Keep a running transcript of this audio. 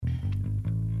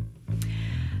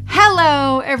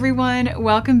Hello, everyone.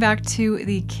 Welcome back to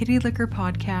the Kitty Liquor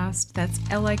Podcast. That's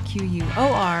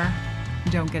Liquor.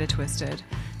 Don't get it twisted.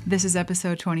 This is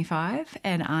episode 25,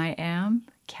 and I am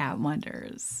Cat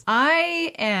Wonders.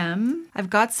 I've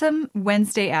got some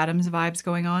Wednesday Addams vibes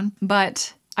going on,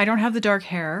 but I don't have the dark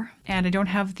hair, and I don't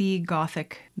have the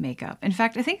gothic makeup. In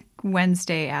fact, I think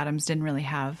Wednesday Addams didn't really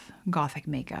have gothic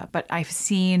makeup, but I've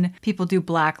seen people do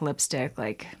black lipstick,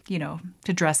 to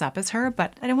dress up as her,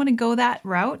 but I don't want to go that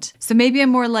route. So maybe I'm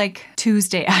more like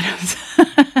Tuesday Addams.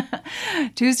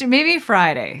 Maybe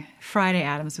Friday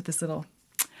Addams with this little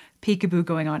peekaboo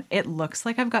going on. It looks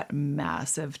like I've got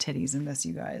massive titties in this,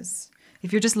 you guys.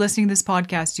 If you're just listening to this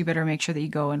podcast, you better make sure that you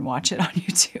go and watch it on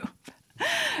YouTube.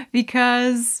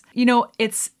 Because,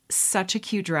 it's such a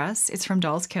cute dress. It's from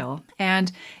Dolls Kill.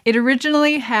 And it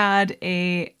originally had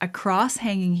a cross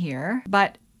hanging here,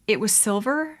 but it was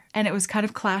silver and it was kind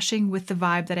of clashing with the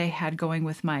vibe that I had going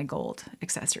with my gold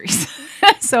accessories.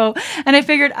 And I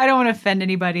figured I don't want to offend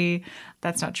anybody.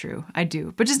 That's not true. I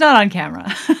do, but just not on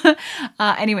camera.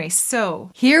 Anyway, so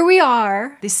here we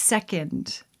are, the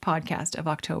second podcast of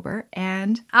October,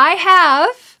 and I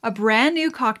have a brand new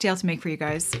cocktail to make for you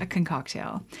guys, a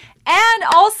concocktail. And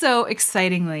also,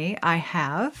 excitingly, I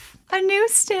have a new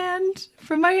stand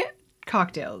for my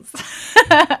cocktails.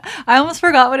 I almost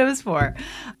forgot what it was for.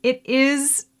 It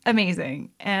is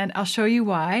amazing, and I'll show you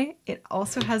why. It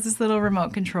also has this little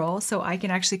remote control, so I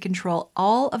can actually control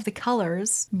all of the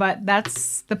colors, but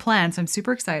that's the plan, so I'm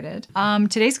super excited.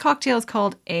 Today's cocktail is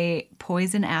called a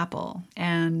poison apple,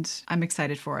 and I'm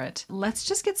excited for it. Let's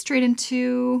just get straight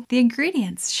into the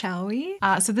ingredients, shall we?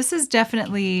 So this is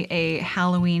definitely a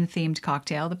Halloween-themed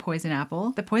cocktail, the poison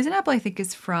apple. The poison apple, I think,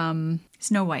 is from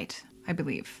Snow White, I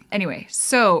believe. Anyway,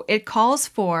 so it calls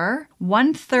for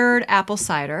 1/3 apple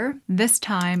cider. This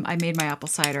time I made my apple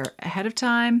cider ahead of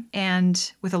time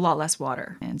and with a lot less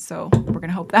water. And so we're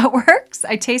gonna hope that works.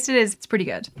 I tasted it, it's pretty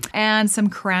good. And some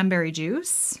cranberry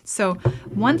juice. So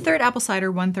 1/3 apple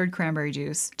cider, 1/3 cranberry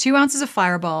juice, 2 ounces of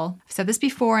Fireball. I've said this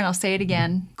before and I'll say it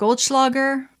again.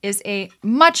 Goldschlager is a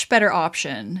much better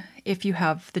option if you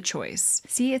have the choice.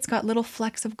 See, it's got little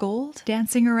flecks of gold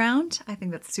dancing around. I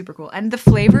think that's super cool. And the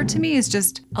flavor to me is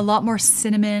just a lot more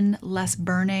cinnamon, less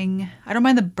burning. I don't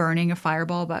mind the burning of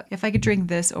Fireball, but if I could drink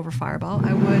this over Fireball,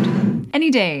 I would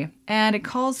any day. And it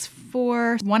calls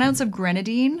for 1 ounce of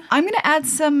grenadine. I'm gonna add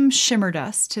some shimmer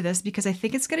dust to this because I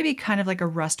think it's gonna be kind of like a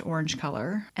rust orange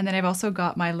color. And then I've also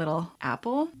got my little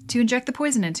apple to inject the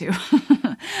poison into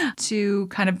to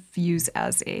kind of use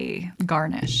as a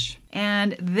garnish.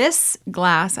 And this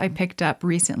glass I picked up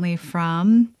recently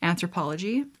from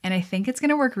Anthropologie, and I think it's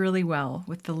gonna work really well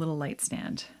with the little light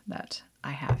stand that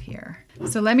I have here.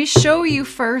 So let me show you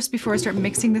first, before I start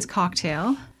mixing this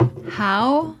cocktail,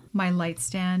 how my light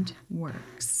stand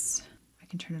works. I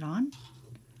can turn it on.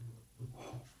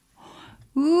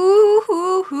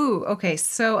 Ooh. Okay,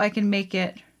 so I can make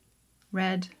it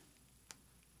red,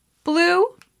 blue,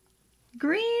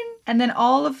 green, and then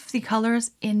all of the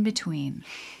colors in between.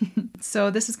 So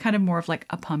this is kind of more of like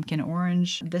a pumpkin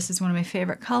orange. This is one of my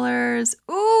favorite colors.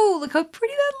 Ooh, look how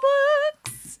pretty that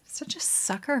looks. Such a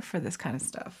sucker for this kind of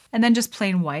stuff. And then just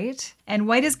plain white. And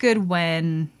white is good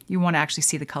when you want to actually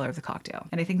see the color of the cocktail.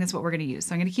 And I think that's what we're going to use.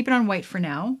 So I'm going to keep it on white for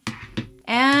now.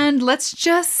 And let's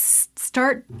just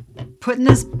start putting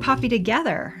this puppy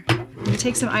together. I'm going to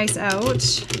take some ice out.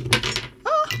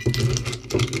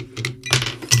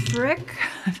 Frick,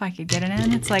 if I could get it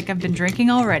in. It's like I've been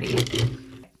drinking already.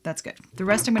 That's good. The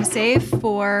rest I'm going to save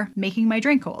for making my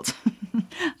drink cold.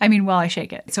 While I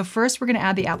shake it. So first we're going to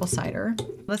add the apple cider.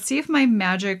 Let's see if my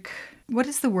magic, what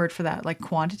is the word for that? Like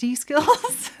quantity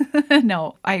skills?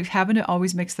 No, I happen to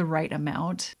always mix the right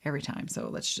amount every time. So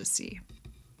let's just see.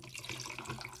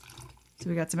 So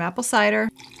we got some apple cider,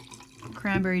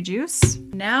 cranberry juice.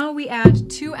 Now we add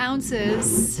 2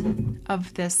 ounces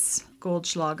of this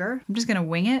Goldschlager. I'm just going to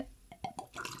wing it.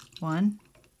 1,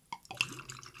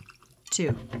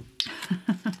 2.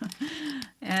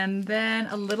 And then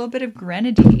a little bit of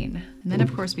grenadine. And then,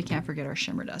 of course, we can't forget our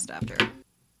shimmer dust after.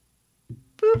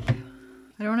 Boop.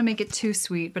 I don't want to make it too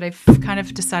sweet, but I've kind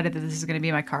of decided that this is going to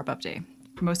be my carb up day.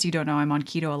 Most of you don't know I'm on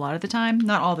keto a lot of the time.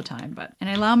 Not all the time, but... And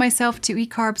I allow myself to eat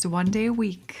carbs 1 day a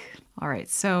week. All right,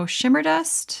 so shimmer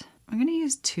dust. I'm going to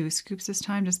use 2 scoops this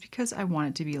time just because I want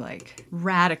it to be like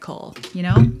radical,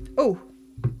 Oh!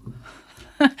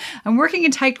 I'm working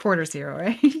in tight quarters here, all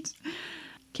right?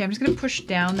 Okay, I'm just going to push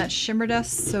down that shimmer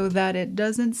dust so that it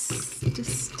doesn't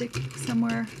just stick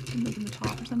somewhere in the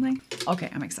top or something. Okay,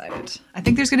 I'm excited. I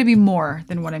think there's going to be more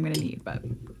than what I'm going to need, but...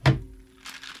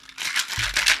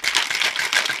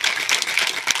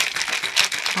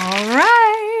 All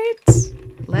right,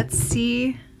 let's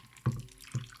see?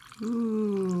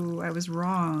 Ooh, I was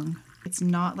wrong. It's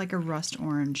not like a rust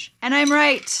orange. And I'm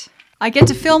right. I get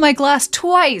to fill my glass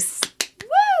twice.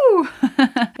 Woo!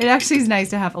 It actually is nice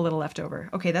to have a little left over.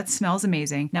 Okay, that smells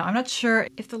amazing. Now, I'm not sure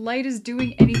if the light is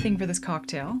doing anything for this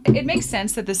cocktail. It makes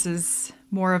sense that this is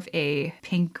more of a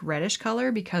pink reddish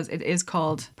color because it is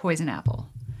called poison apple.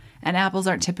 And apples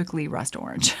aren't typically rust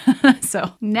orange.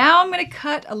 So now I'm gonna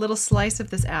cut a little slice of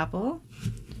this apple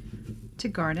to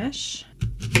garnish.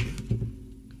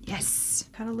 Yes,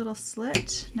 cut a little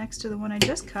slit next to the one I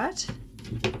just cut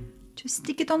to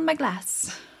stick it on my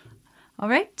glass. All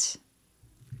right.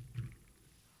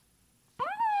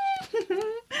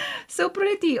 So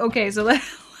pretty. Okay, so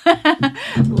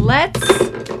let's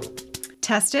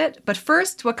test it. But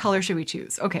first, what color should we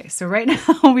choose? Okay, so right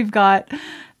now we've got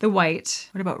the white.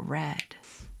 What about red?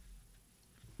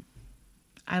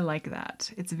 I like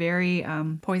that. It's very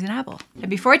poison apple. And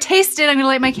before I taste it, I'm gonna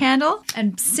light my candle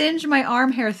and singe my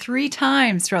arm hair 3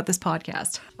 times throughout this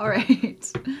podcast. All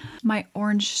right. My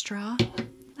orange straw.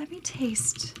 Let me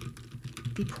taste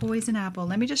the poison apple.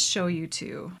 Let me just show you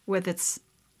too with its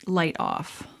light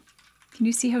off. Can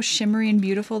you see how shimmery and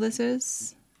beautiful this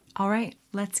is? All right,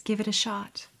 let's give it a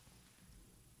shot.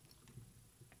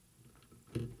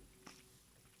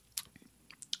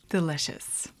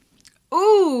 Delicious.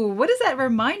 Ooh, what does that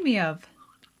remind me of?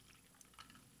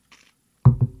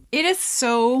 It is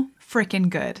so freaking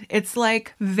good. It's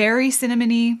like very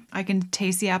cinnamony. I can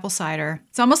taste the apple cider.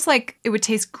 It's almost like it would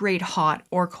taste great hot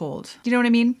or cold. Do you know what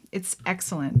I mean? It's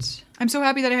excellent. I'm so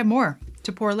happy that I have more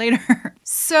to pour later.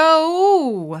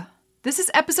 So this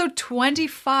is episode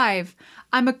 25.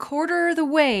 I'm a quarter of the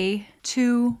way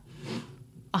to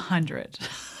 100.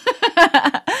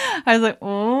 I was like,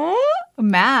 oh,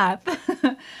 math.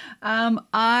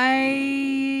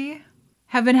 I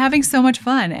have been having so much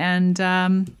fun,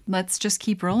 and let's just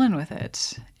keep rolling with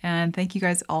it. And thank you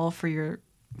guys all for your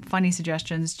funny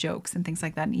suggestions, jokes, and things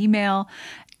like that in email.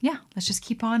 Yeah, let's just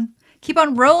keep on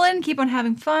rolling, keep on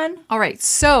having fun. All right,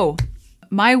 so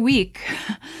my week,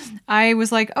 I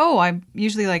was like, oh, I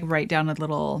usually like write down a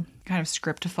little kind of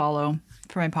script to follow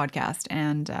for my podcast.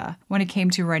 And when it came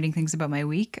to writing things about my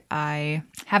week, I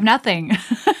have nothing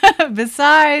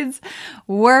besides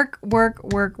work.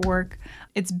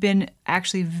 It's been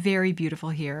actually very beautiful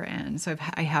here. And so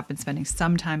I have been spending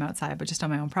some time outside, but just on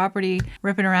my own property,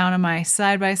 ripping around on my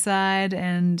side-by-side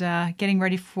and getting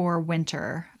ready for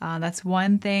winter. That's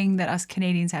one thing that us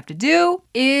Canadians have to do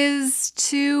is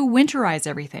to winterize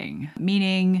everything,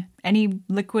 meaning any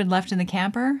liquid left in the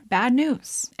camper, bad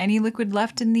news. Any liquid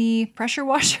left in the pressure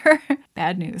washer,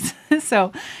 bad news.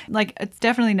 So like it's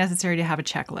definitely necessary to have a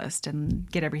checklist and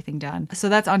get everything done. So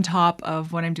that's on top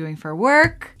of what I'm doing for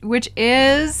work, which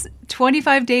is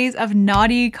 25 days of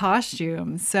naughty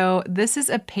costumes. So this is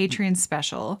a Patreon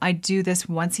special. I do this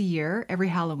once a year, every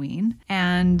Halloween,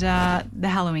 and the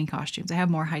Halloween costumes. I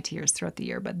have more high tiers throughout the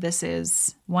year, but this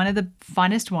is one of the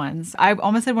funnest ones. I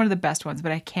almost said one of the best ones,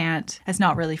 but I can't. It's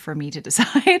not really for me to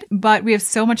decide, but we have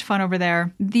so much fun over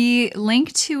there. The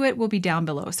link to it will be down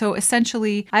below. So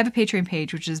essentially, I have a Patreon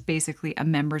page, which is basically a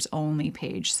members only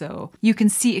page. So you can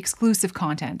see exclusive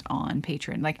content on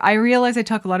Patreon. Like I realize I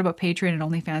talk a lot about Patreon and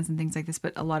OnlyFans and things like this,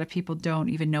 but a lot of people don't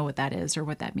even know what that is or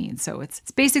what that means. So it's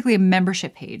basically a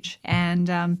membership page.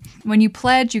 And when you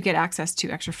pledge, you get access to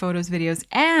extra photos, videos,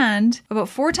 and about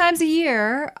 4 times a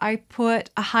year, I put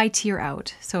a high tier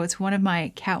out. So it's one of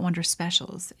my Cat Wonder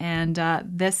specials. And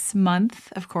this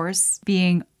month, of course,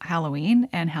 being Halloween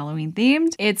and Halloween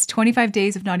themed, it's 25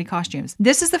 days of naughty costumes.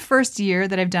 This is the first year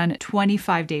that I've done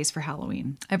 25 days for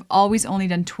Halloween. I've always only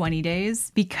done 20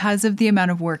 days because of the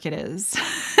amount of work it is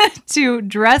to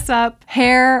dress up,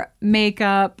 hair,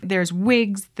 makeup, there's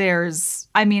wigs, there's,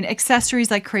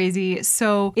 accessories like crazy.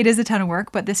 So it is a ton of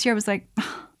work, but this year I was like,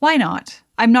 why not?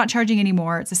 I'm not charging any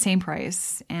more. It's the same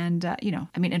price. And,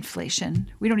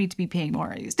 inflation. We don't need to be paying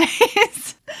more these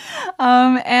days.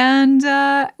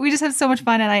 We just have so much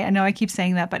fun. And I know I keep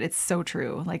saying that, but it's so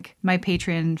true. Like my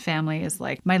Patreon family is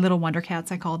like my little Wonder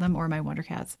Cats, I call them, or my Wonder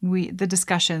Cats. The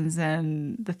discussions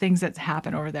and the things that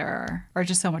happen over there are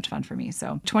just so much fun for me.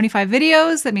 So 25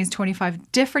 videos, that means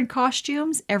 25 different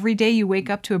costumes. Every day you wake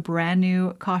up to a brand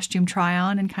new costume try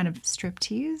on and kind of strip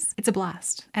tease. It's a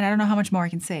blast. And I don't know how much more I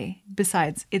can say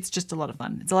besides it's just a lot of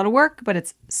fun. It's a lot of work, but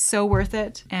it's so worth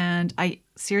it. And I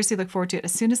seriously look forward to it.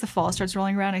 As soon as the fall starts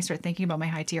rolling around, I start thinking about my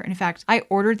high tier. And in fact, I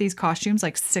ordered these costumes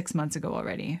like 6 months ago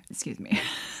already. Excuse me.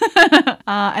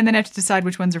 And then I have to decide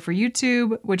which ones are for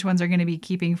YouTube, which ones are going to be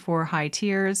keeping for high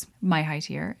tiers, my high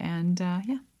tier. And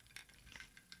yeah.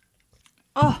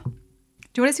 Oh, do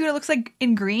you want to see what it looks like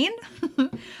in green?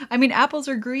 Apples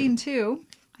are green too.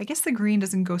 I guess the green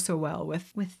doesn't go so well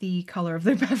with the color of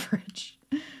their beverage.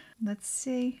 Let's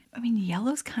see. I mean,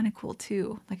 yellow's kind of cool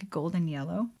too, like a golden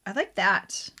yellow. I like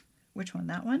that. Which one?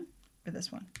 That one or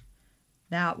this one?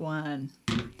 That one.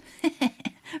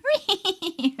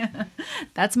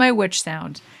 That's my witch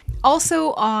sound.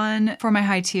 Also for my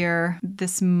high tier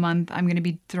this month, I'm going to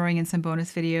be throwing in some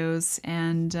bonus videos.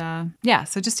 And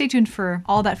so just stay tuned for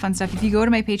all that fun stuff. If you go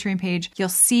to my Patreon page, you'll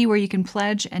see where you can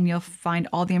pledge and you'll find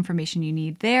all the information you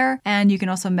need there. And you can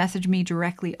also message me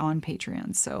directly on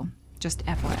Patreon. So just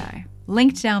FYI.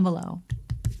 Linked down below.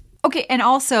 Okay, and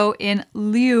also in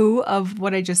lieu of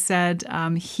what I just said,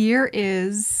 here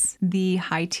is the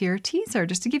high tier teaser,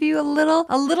 just to give you a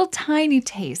little tiny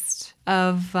taste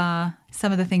of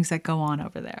some of the things that go on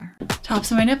over there. Tops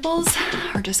of my nipples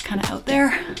are just kind of out there.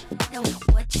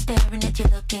 What you staring at, you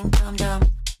looking dumb.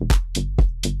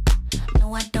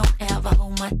 No, I don't ever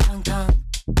hold my tongue.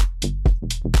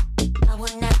 I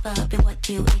will never be what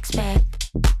you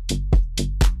expect.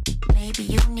 Maybe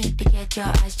you need to get your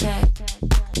eyes checked.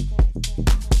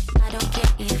 I don't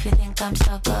care if you think I'm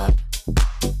stuck up.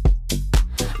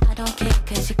 I don't care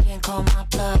cause you can't call my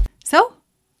bluff. So,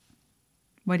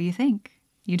 what do you think?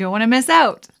 You don't want to miss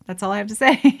out. That's all I have to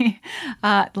say.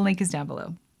 The link is down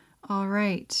below. All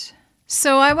right.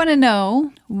 So I want to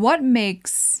know, what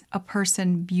makes a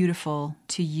person beautiful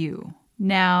to you?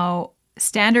 Now,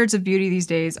 standards of beauty these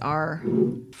days are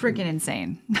freaking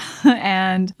insane.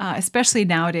 And especially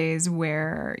nowadays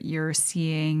where you're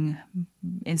seeing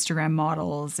Instagram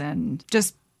models and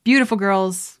just beautiful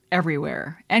girls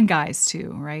everywhere, and guys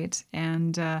too, right?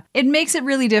 And it makes it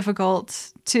really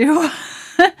difficult to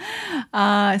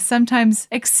sometimes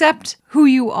accept who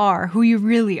you are, who you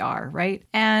really are, right?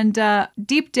 And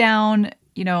deep down,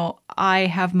 you know, I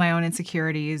have my own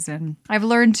insecurities and I've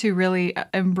learned to really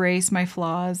embrace my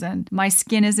flaws, and my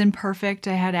skin is imperfect.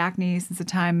 I had acne since the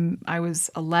time I was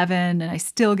 11 and I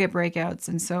still get breakouts.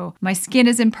 And so my skin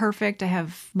is imperfect. I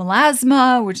have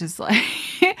melasma, which is like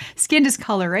skin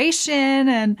discoloration.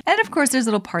 And of course there's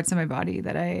little parts of my body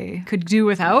that I could do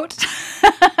without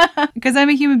because I'm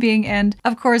a human being. And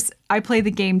of course I play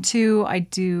the game too. I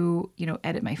do,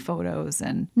 edit my photos,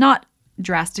 and not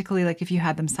drastically, like if you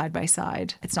had them side by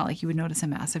side, it's not like you would notice a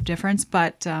massive difference.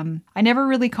 But I never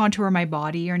really contour my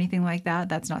body or anything like that.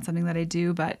 That's not something that I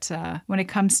do. But when it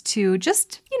comes to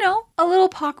just, a little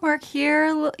pockmark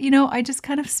here, I just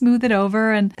kind of smooth it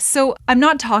over. And so I'm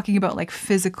not talking about like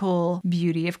physical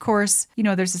beauty. Of course,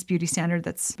 there's this beauty standard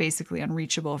that's basically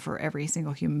unreachable for every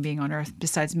single human being on earth,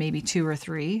 besides maybe 2 or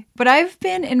 3. But I've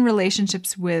been in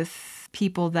relationships with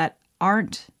people that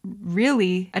aren't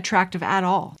really attractive at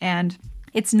all. And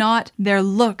it's not their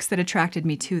looks that attracted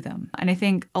me to them. And I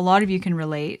think a lot of you can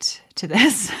relate to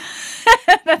this.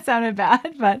 That sounded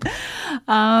bad, but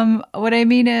what I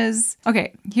mean is,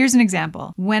 okay, here's an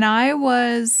example. When I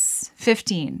was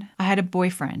 15, I had a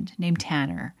boyfriend named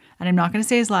Tanner, and I'm not going to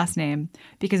say his last name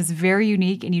because it's very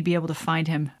unique and you'd be able to find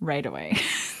him right away.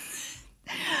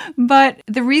 But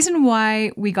the reason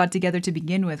why we got together to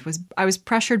begin with was I was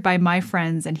pressured by my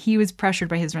friends and he was pressured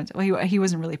by his friends. Well, he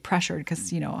wasn't really pressured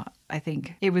because, I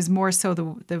think it was more so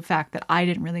the fact that I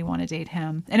didn't really want to date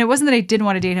him. And it wasn't that I didn't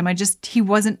want to date him. He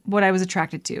wasn't what I was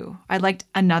attracted to. I liked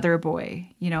another boy,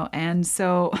 and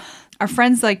so our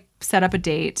friends set up a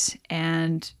date,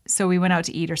 and so we went out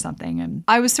to eat or something, and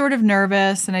I was sort of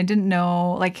nervous and I didn't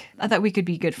know, I thought we could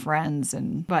be good friends,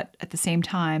 but at the same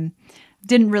time,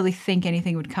 didn't really think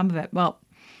anything would come of it. Well,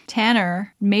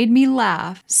 Tanner made me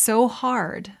laugh so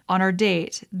hard on our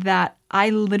date that I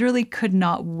literally could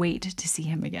not wait to see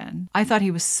him again. I thought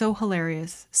he was so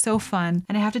hilarious, so fun.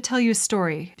 And I have to tell you a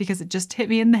story because it just hit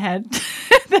me in the head,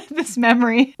 this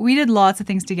memory. We did lots of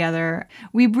things together.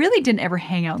 We really didn't ever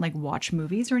hang out and watch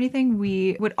movies or anything.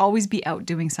 We would always be out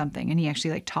doing something. And he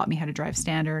actually taught me how to drive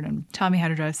standard and taught me how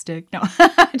to drive stick. No,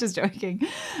 just joking.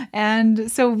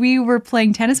 And so we were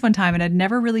playing tennis one time, and I'd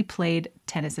never really played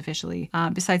tennis officially,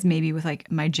 besides maybe with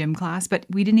my gym class, but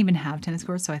we didn't even have tennis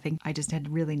courts. So I think I just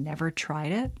had really never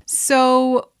tried it.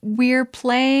 So we're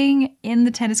playing in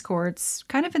the tennis courts,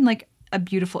 kind of in a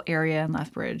beautiful area in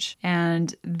Lethbridge.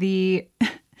 And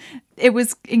it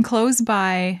was enclosed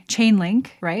by chain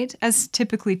link, right? As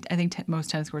typically, I think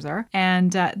most tennis courts are.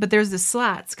 And but there's the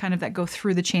slats kind of that go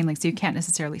through the chain link, so you can't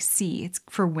necessarily see. It's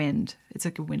for wind. It's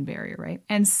like a wind barrier, right?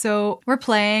 And so we're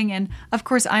playing, and of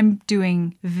course I'm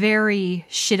doing very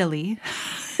shittily.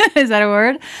 Is that a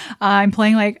word? I'm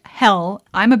playing like hell.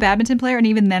 I'm a badminton player, and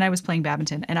even then I was playing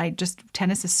badminton, and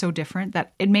tennis is so different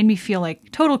that it made me feel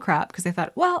like total crap because I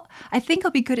thought, well, I think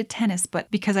I'll be good at tennis,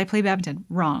 but because I play badminton,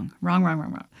 wrong.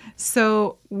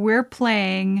 So we're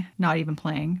playing, not even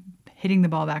playing, hitting the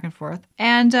ball back and forth.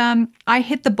 And I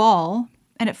hit the ball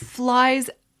and it flies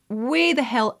way the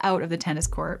hell out of the tennis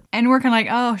court. And we're kind of like,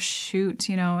 oh, shoot.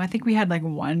 I think we had like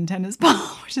one tennis ball,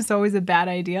 which is always a bad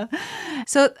idea.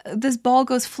 So this ball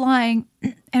goes flying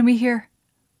and we hear,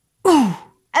 ooh.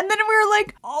 And then we were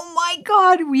like, oh my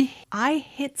God, I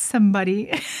hit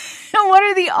somebody. What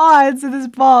are the odds of this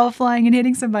ball flying and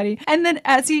hitting somebody? And then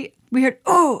we heard,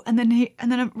 oh, and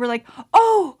then we're like,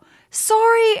 oh,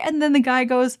 sorry. And then the guy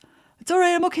goes, it's all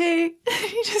right, I'm okay.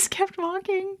 He just kept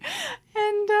walking.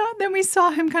 And then we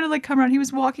saw him kind of like come around. He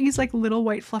was walking his like little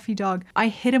white fluffy dog. I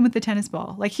hit him with the tennis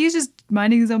ball. Like he was just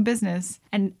minding his own business.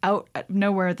 And out of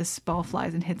nowhere, this ball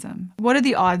flies and hits him. What are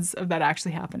the odds of that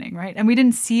actually happening, right? And we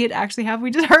didn't see it actually happen.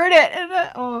 We just heard it. And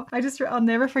I'll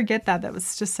never forget that. That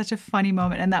was just such a funny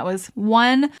moment. And that was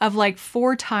one of like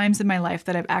 4 times in my life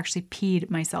that I've actually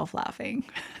peed myself laughing.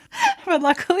 But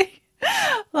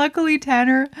Luckily,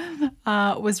 Tanner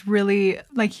was really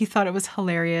like, he thought it was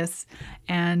hilarious.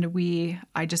 And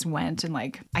I just went and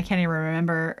like, I can't even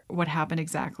remember what happened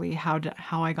exactly, how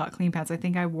I got clean pants. I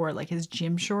think I wore like his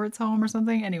gym shorts home or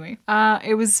something. Anyway,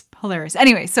 it was hilarious.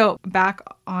 Anyway, so back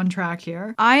on track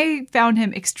here. I found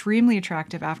him extremely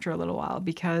attractive after a little while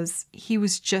because he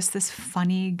was just this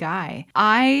funny guy.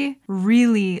 I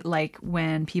really like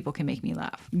when people can make me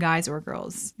laugh, guys or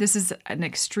girls. This is an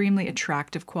extremely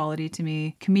attractive quality to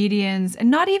me. Comedians, and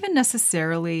not even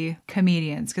necessarily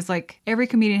comedians, because like every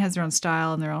comedian has their own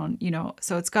style and their own,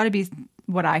 so it's got to be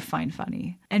what I find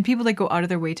funny. And people that go out of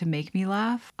their way to make me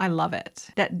laugh, I love it.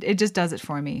 That it just does it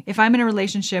for me. If I'm in a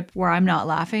relationship where I'm not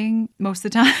laughing most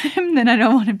of the time, then I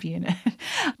don't want to be in it.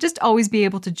 Just always be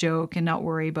able to joke and not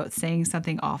worry about saying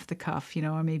something off the cuff,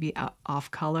 or maybe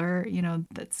off color,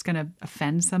 that's going to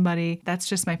offend somebody. That's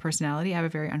just my personality. I have a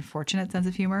very unfortunate sense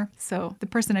of humor. So the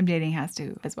person I'm dating has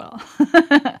to as well.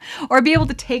 Or be able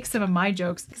to take some of my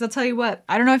jokes. Because I'll tell you what,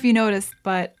 I don't know if you noticed,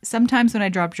 but sometimes when I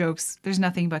drop jokes, there's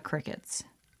nothing but crickets.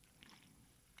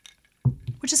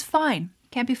 Which is fine.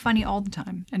 Can't be funny all the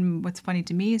time. And what's funny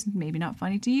to me is maybe not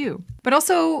funny to you. But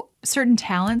also, certain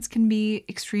talents can be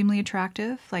extremely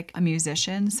attractive, like a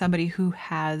musician, somebody who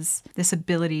has this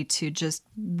ability to just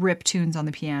rip tunes on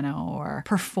the piano or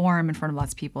perform in front of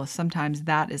lots of people. Sometimes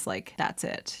that is like, that's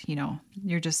it.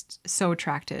 You're just so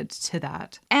attracted to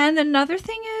that. And another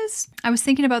thing is, I was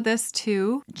thinking about this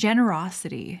too,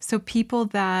 generosity. So people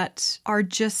that are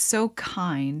just so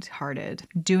kind-hearted,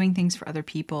 doing things for other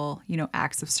people,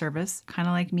 acts of service, kind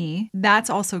of like me, that's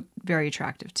also very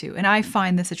attractive too. And I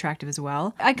find this attractive as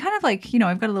well. I kind of like,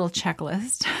 I've got a little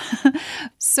checklist.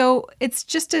 So it's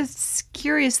just a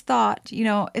curious thought,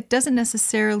 it doesn't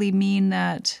necessarily mean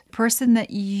that person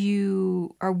that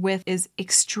you are with is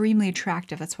extremely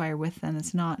attractive. That's why you're with them.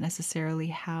 It's not necessarily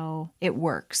how it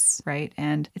works, right?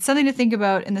 And it's something to think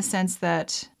about in the sense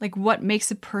that, like, what makes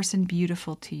a person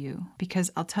beautiful to you? Because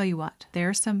I'll tell you what, there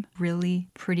are some really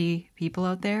pretty people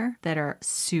out there that are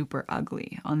super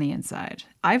ugly on the inside.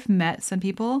 I've met some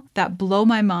people that blow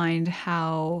my mind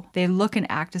how they look and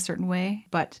act a certain way,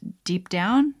 but deep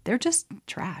down, they're just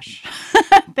trash.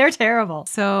 They're terrible.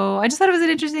 So I just thought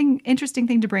it was an interesting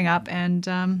thing to bring up. And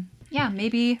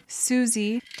maybe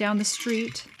Susie down the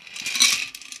street,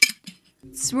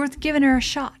 it's worth giving her a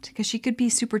shot because she could be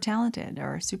super talented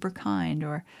or super kind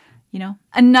or,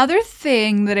 Another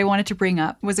thing that I wanted to bring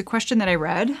up was a question that I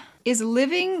read. Is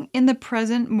living in the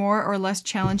present more or less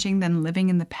challenging than living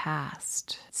in the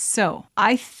past? So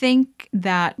I think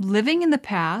that living in the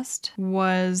past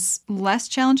was less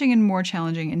challenging and more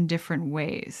challenging in different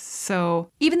ways. So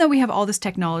even though we have all this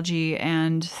technology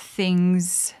and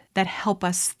things that help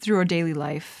us through our daily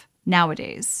life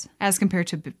nowadays, as compared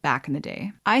to back in the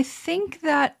day, I think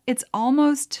that it's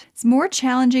more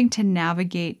challenging to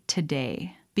navigate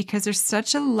today. Because there's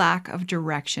such a lack of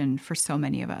direction for so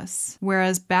many of us.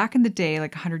 Whereas back in the day,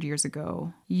 like 100 years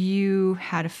ago, you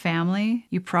had a family,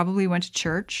 you probably went to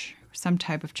church, some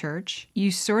type of church.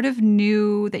 You sort of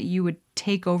knew that you would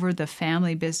take over the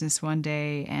family business one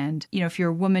day. And, if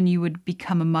you're a woman, you would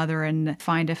become a mother and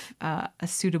find a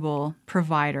suitable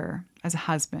provider as a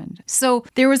husband. So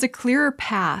there was a clearer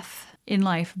path in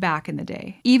life back in the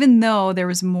day, even though there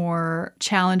was more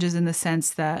challenges in the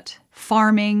sense that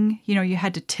farming, you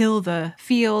had to till the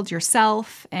field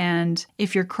yourself. And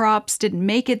if your crops didn't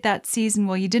make it that season,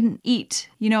 well, you didn't eat,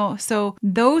 so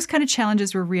those kind of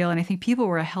challenges were real. And I think people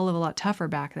were a hell of a lot tougher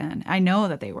back then. I know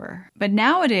that they were. But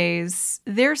nowadays,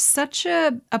 there's such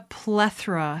a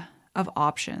plethora of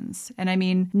options. And I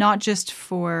mean, not just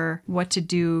for what to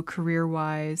do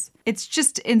career-wise. It's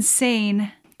just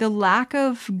insane the lack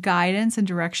of guidance and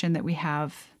direction that we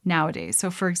have nowadays.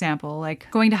 So for example, like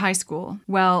going to high school.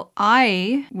 Well,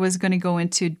 I was going to go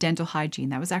into dental hygiene.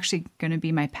 That was actually going to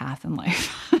be my path in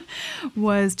life.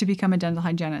 Was to become a dental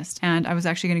hygienist. And I was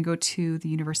actually going to go to the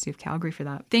University of Calgary for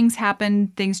that. Things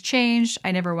happened, things changed.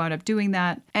 I never wound up doing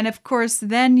that. And of course,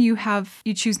 then you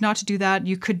choose not to do that.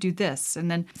 You could do this.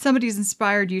 And then somebody's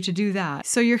inspired you to do that.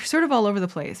 So you're sort of all over the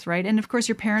place, right? And of course,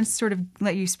 your parents sort of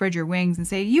let you spread your wings and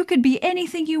say, you could be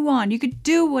anything you want. You could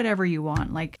do whatever you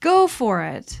want. Like, go for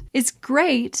it. It's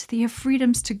great that you have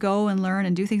freedoms to go and learn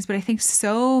and do things. But I think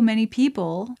so many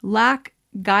people lack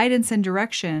guidance and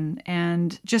direction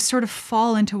and just sort of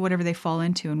fall into whatever they fall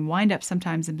into and wind up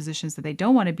sometimes in positions that they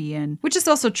don't want to be in, which is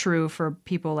also true for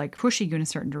people like pushing you in a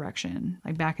certain direction.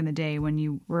 Like back in the day when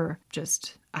you were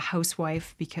just a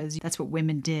housewife because that's what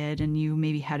women did and you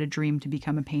maybe had a dream to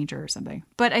become a painter or something.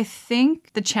 But I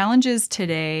think the challenges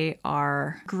today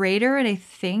are greater, and I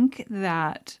think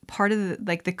that part of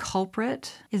the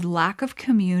culprit is lack of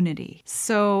community.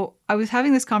 So I was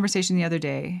having this conversation the other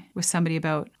day with somebody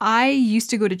about, I used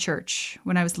to go to church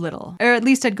when I was little, or at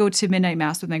least I'd go to midnight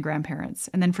mass with my grandparents.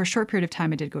 And then for a short period of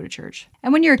time, I did go to church.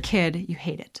 And when you're a kid, you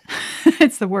hate it.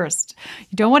 It's the worst.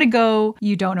 You don't want to go.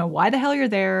 You don't know why the hell you're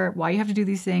there, why you have to do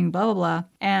these things, blah, blah, blah.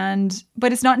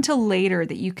 But it's not until later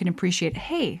that you can appreciate,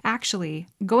 hey, actually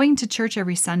going to church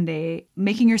every Sunday,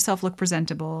 making yourself look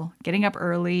presentable, getting up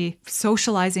early,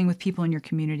 socializing with people in your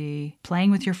community, playing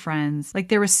with your friends. Like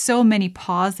there were so many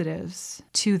positives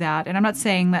to that. And I'm not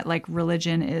saying that like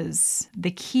religion is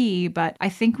the key, but I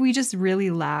think we just really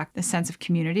lack a sense of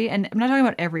community. And I'm not talking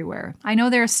about everywhere. I know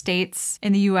there are states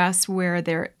in the US where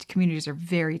their communities are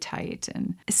very tight.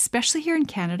 And especially here in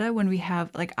Canada, when we have,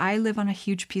 like, I live on a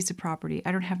huge piece of property.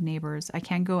 I don't have neighbors. I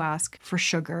can't go ask for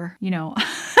sugar,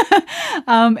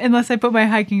 unless I put my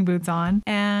hiking boots on.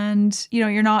 And,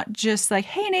 you're not just like,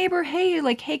 hey, neighbor,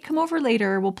 hey, come over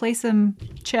later. We'll play some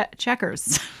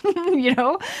checkers.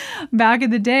 Back in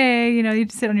the day,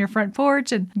 you'd sit on your front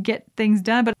porch and get things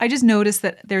done. But I just noticed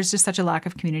that there's just such a lack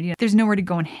of community. There's nowhere to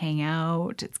go and hang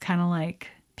out. It's kind of like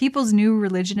people's new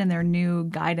religion and their new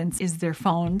guidance is their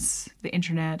phones, the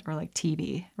internet, or like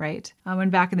TV, right? When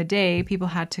back in the day, people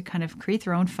had to kind of create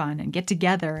their own fun and get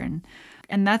together, and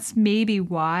that's maybe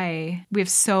why we have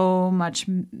so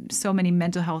many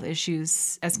mental health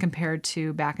issues as compared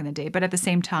to back in the day. But at the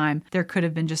same time, there could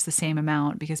have been just the same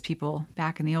amount because people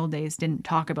back in the old days didn't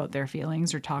talk about their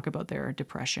feelings or talk about their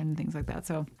depression, things like that.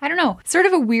 So I don't know. Sort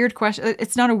of a weird question.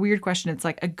 It's not a weird question. It's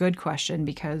like a good question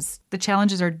because the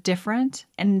challenges are different.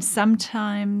 And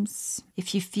sometimes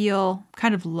if you feel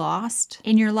kind of lost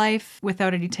in your life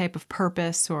without any type of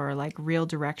purpose or like real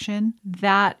direction,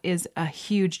 that is a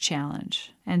huge challenge.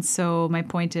 And so my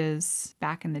point is,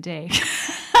 back in the day,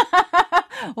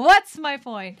 what's my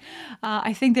point?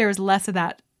 I think there was less of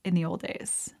that in the old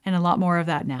days and a lot more of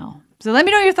that now. So let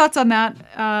me know your thoughts on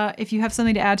that. If you have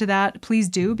something to add to that, please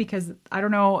do, because I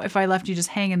don't know if I left you just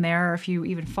hanging there or if you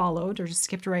even followed or just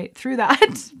skipped right through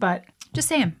that. But just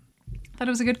saying, thought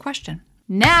it was a good question.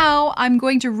 Now I'm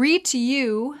going to read to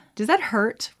you. Does that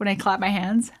hurt when I clap my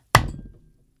hands?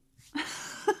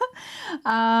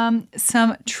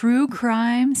 Some true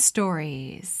crime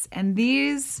stories. And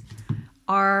these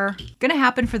are going to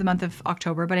happen for the month of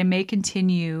October, but I may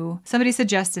continue. Somebody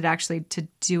suggested actually to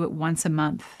do it once a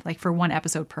month, like for one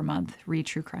episode per month, read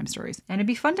true crime stories. And it'd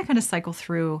be fun to kind of cycle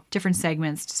through different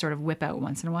segments to sort of whip out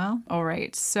once in a while. All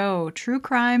right, so true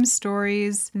crime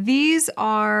stories. These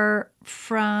are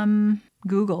from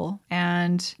Google,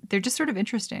 and they're just sort of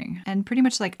interesting and pretty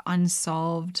much like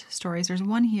unsolved stories. There's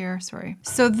one here, sorry.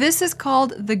 So this is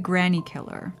called The Granny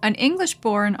Killer. An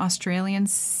English-born Australian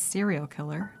serial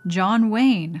killer, John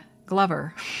Wayne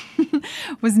Glover,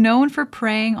 was known for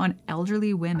preying on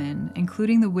elderly women,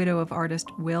 including the widow of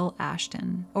artist Will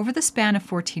Ashton. Over the span of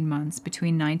 14 months,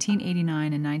 between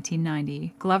 1989 and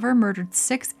 1990, Glover murdered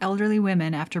 6 elderly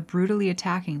women after brutally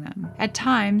attacking them. At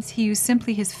times, he used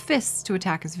simply his fists to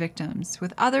attack his victims.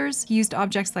 With others, he used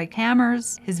objects like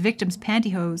hammers, his victims'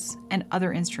 pantyhose, and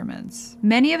other instruments.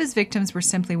 Many of his victims were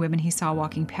simply women he saw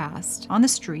walking past on the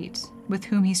street, with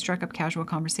whom he struck up casual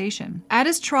conversation. At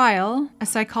his trial, a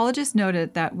psychologist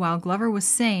noted that while Glover was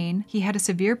sane, he had a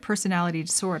severe personality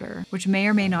disorder, which may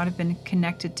or may not have been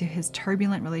connected to his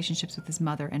turbulent relationships with his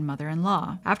mother and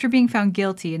mother-in-law. After being found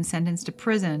guilty and sentenced to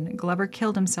prison, Glover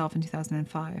killed himself in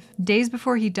 2005. Days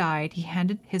before he died, he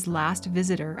handed his last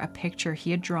visitor a picture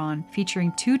he had drawn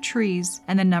featuring 2 trees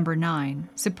and the number 9.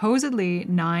 Supposedly,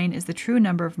 9 is the true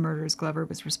number of murders Glover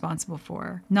was responsible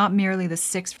for, not merely the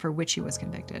 6 for which he was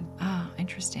convicted.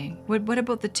 Interesting. What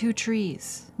about the 2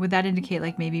 trees? Would that indicate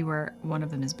like maybe where one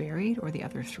of them is buried or the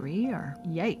other 3? Or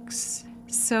yikes.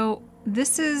 So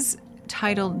this is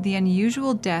titled The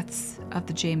Unusual Deaths of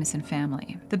the Jamieson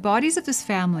Family. The bodies of this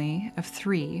family of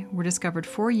 3 were discovered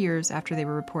 4 years after they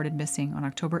were reported missing on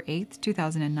October 8,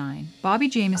 2009. Bobby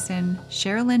Jamieson,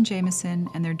 Sherilyn Jamieson,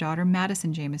 and their daughter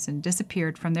Madison Jamieson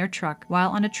disappeared from their truck while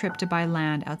on a trip to buy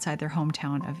land outside their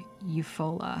hometown of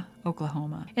Eufaula,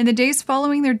 Oklahoma. In the days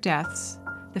following their deaths,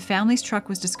 the family's truck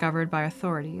was discovered by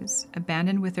authorities,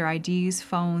 abandoned with their IDs,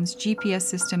 phones, GPS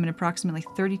system, and approximately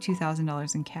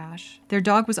 $32,000 in cash. Their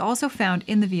dog was also found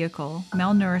in the vehicle,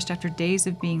 malnourished after days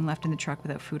of being left in the truck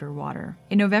without food or water.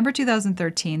 In November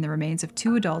 2013, the remains of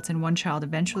 2 adults and 1 child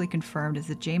eventually confirmed as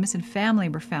the Jamieson family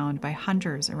were found by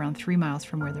hunters around 3 miles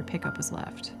from where their pickup was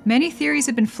left. Many theories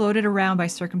have been floated around by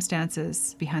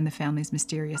circumstances behind the family's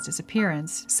mysterious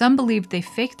disappearance. Some believed they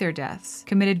faked their deaths,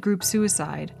 committed group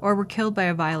suicide, or were killed by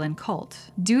a violent cult.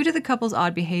 Due to the couple's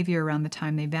odd behavior around the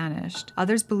time they vanished,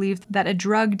 others believed that a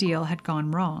drug deal had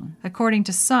gone wrong. According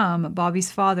to some,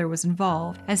 Bobby's father was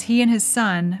involved, as he and his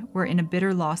son were in a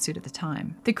bitter lawsuit at the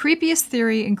time. The creepiest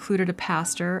theory included a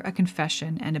pastor, a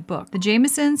confession, and a book. The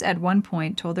Jamiesons at one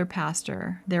point told their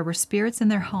pastor there were spirits in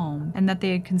their home and that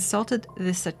they had consulted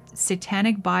the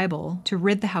satanic Bible to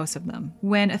rid the house of them.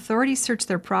 When authorities searched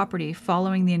their property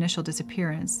following the initial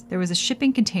disappearance, there was a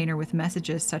shipping container with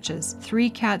messages such as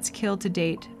 3 cats killed to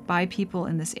date by people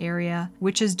in this area.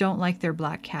 Witches don't like their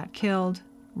black cat killed.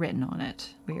 Written on it.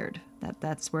 Weird.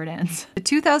 That's where it ends. The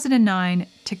 2009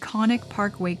 Taconic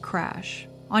Parkway crash.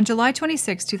 On July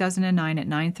 26, 2009 at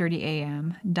 9:30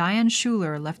 a.m., Diane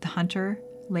Schuler left the Hunter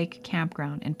Lake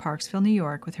Campground in Parksville, New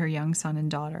York with her young son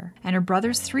and daughter, and her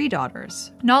brother's 3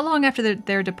 daughters. Not long after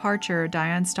their departure,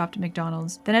 Diane stopped at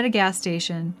McDonald's, then at a gas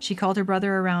station. She called her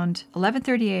brother around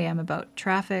 11:30 a.m. about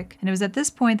traffic, and it was at this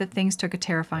point that things took a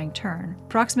terrifying turn.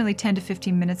 Approximately 10 to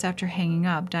 15 minutes after hanging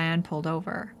up, Diane pulled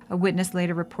over. A witness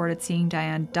later reported seeing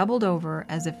Diane doubled over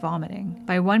as if vomiting.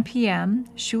 By 1 p.m.,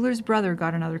 Schuler's brother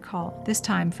got another call, this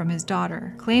time from his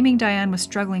daughter, claiming Diane was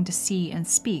struggling to see and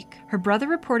speak. Her brother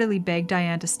reportedly begged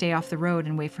Diane to stay off the road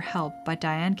and wait for help, but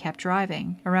Diane kept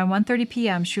driving. Around 1:30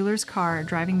 p.m., Schuler's car,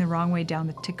 driving the wrong way down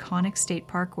the Taconic State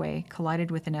Parkway,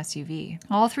 collided with an SUV.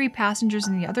 All 3 passengers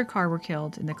in the other car were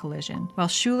killed in the collision, while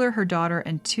Schuler, her daughter,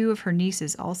 and 2 of her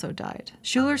nieces also died.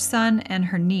 Schuler's son and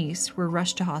her niece were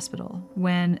rushed to hospital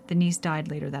when the niece died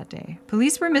later that day.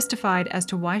 Police were mystified as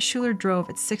to why Schuler drove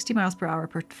at 60 miles per hour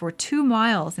for 2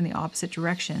 miles in the opposite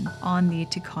direction on the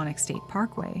Taconic State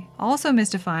Parkway. Also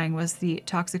mystifying was the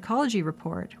toxicology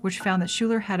report, which found that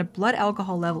Schuler had a blood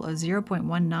alcohol level of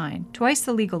 0.19, twice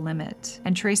the legal limit,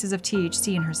 and traces of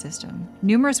THC in her system.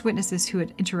 Numerous witnesses who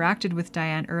had interacted with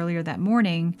Diane earlier that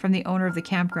morning, from the owner of the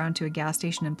campground to a gas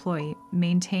station employee,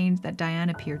 maintained that Diane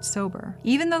appeared sober.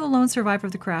 Even though the lone survivor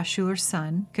of the crash, Schuler's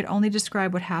son, could only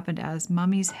describe what happened as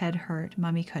 "Mummy's head hurt,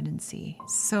 Mummy couldn't see."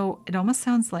 So it almost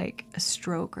sounds like a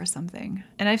stroke or something.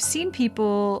 And I've seen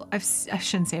people, I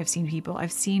shouldn't say I've seen people,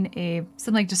 I've seen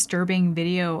some like disturbing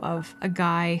video of a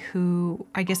guy who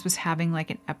I guess was having like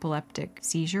an epileptic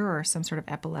seizure or some sort of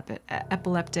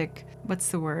epileptic, what's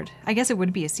the word? I guess it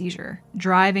would be a seizure.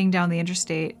 Driving down the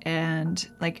interstate and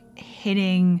like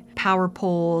hitting power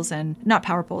poles and, not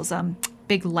power poles,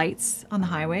 big lights on the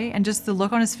highway, and just the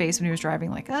look on his face when he was driving,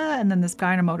 like, and then this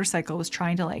guy on a motorcycle was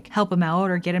trying to like help him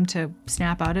out or get him to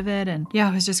snap out of it. And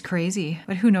yeah, it was just crazy,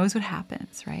 but who knows what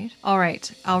happens, right? All right,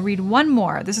 I'll read one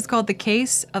more. This is called The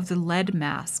Case of the Lead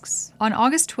Masks. On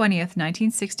August 20th,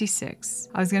 1966,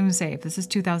 I was going to say, if this is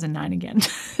 2009 again,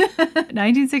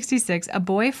 1966, a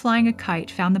boy flying a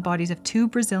kite found the bodies of 2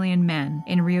 Brazilian men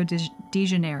in Rio de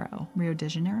Janeiro. Rio de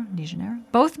Janeiro? De Janeiro?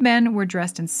 Both men were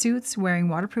dressed in suits, wearing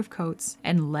waterproof coats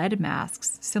and lead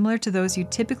masks, similar to those you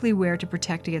typically wear to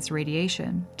protect against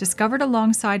radiation. Discovered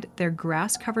alongside their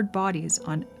grass-covered bodies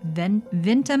on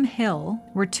Vintam Hill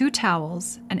were 2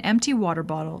 towels, an empty water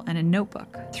bottle, and a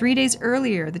notebook. 3 days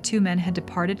earlier, the 2 men had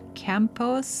departed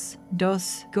Campos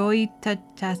dos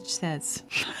Goitacazes.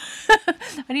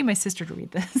 I need my sister to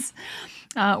read this.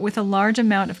 With a large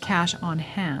amount of cash on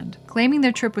hand, claiming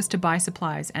their trip was to buy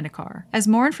supplies and a car. As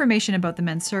more information about the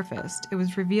men surfaced, it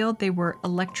was revealed they were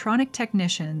electronic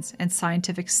technicians and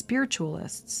scientific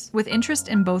spiritualists, with interest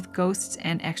in both ghosts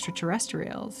and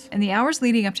extraterrestrials. In the hours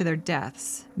leading up to their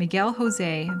deaths, Miguel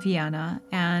Jose Viana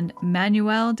and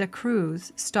Manuel da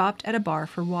Cruz stopped at a bar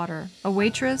for water. A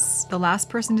waitress, the last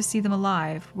person to see them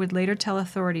alive, would later tell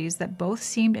authorities that both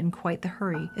seemed in quite the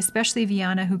hurry, especially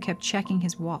Viana, who kept checking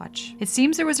his watch. It seemed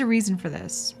seems there was a reason for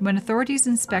this. When authorities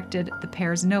inspected the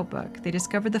pair's notebook, they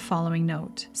discovered the following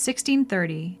note.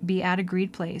 1630, be at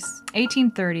agreed place.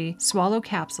 1830, swallow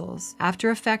capsules. After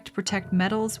effect, protect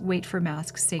metals, wait for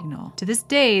mask signal. To this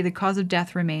day, the cause of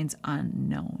death remains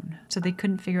unknown. So they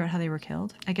couldn't figure out how they were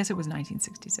killed? I guess it was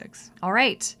 1966. All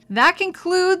right, that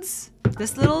concludes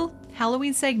this little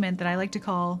Halloween segment that I like to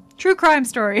call True Crime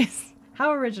Stories.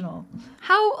 How original.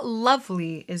 How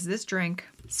lovely is this drink?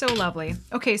 So lovely.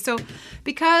 Okay, so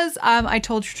because I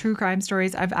told true crime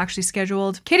stories, I've actually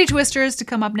scheduled Kitty Twisters to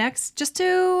come up next just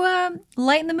to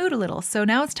lighten the mood a little. So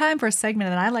now it's time for a segment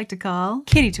that I like to call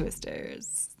Kitty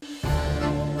Twisters.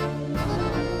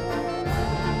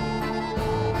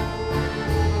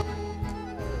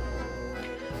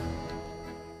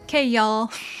 Okay,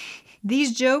 y'all.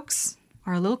 These jokes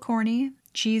are a little corny,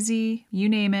 cheesy, you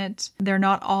name it. They're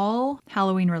not all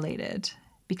Halloween related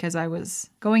because I was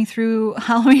going through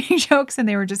Halloween jokes and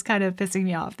they were just kind of pissing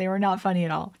me off. They were not funny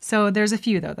at all. So there's a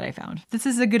few though that I found. This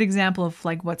is a good example of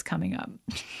like what's coming up.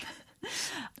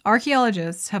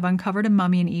 Archaeologists have uncovered a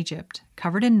mummy in Egypt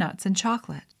covered in nuts and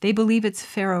chocolate. They believe it's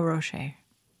Ferrero Rocher.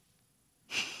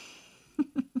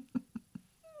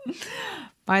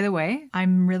 By the way,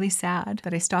 I'm really sad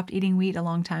that I stopped eating wheat a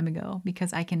long time ago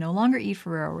because I can no longer eat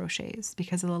Ferrero Rochers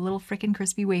because of the little frickin'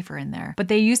 crispy wafer in there. But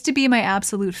they used to be my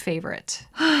absolute favorite.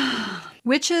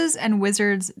 Witches and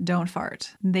wizards don't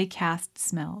fart. They cast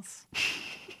smells.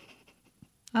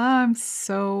 I'm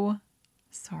so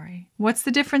sorry. What's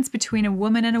the difference between a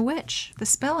woman and a witch? The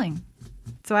spelling.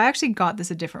 So I actually got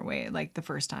this a different way, like the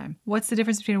first time. What's the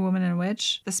difference between a woman and a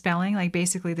witch? The spelling, like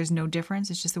basically there's no difference.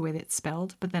 It's just the way that it's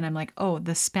spelled. But then I'm like, oh,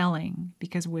 the spelling,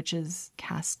 because witches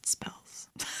cast spells.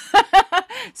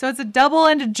 So it's a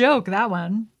double-ended joke, that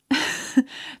one.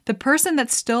 The person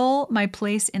that stole my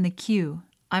place in the queue,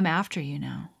 I'm after you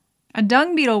now. A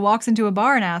dung beetle walks into a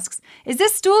bar and asks, is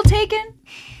this stool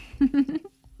taken?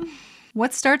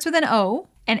 What starts with an O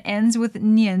and ends with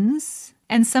nyins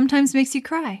and sometimes makes you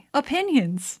cry?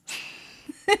 Opinions.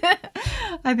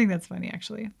 I think that's funny,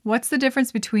 actually. What's the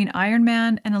difference between Iron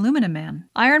Man and Aluminum Man?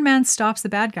 Iron Man stops the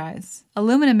bad guys.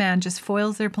 Aluminum Man just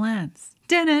foils their plans.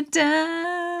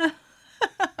 Da-da-da.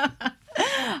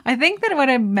 I think that what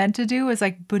I meant to do was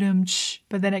like ba-dum-ch,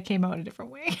 but then it came out a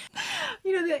different way.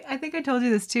 You know, I think I told you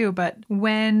this too, but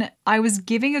when I was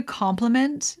giving a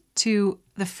compliment to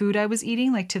the food I was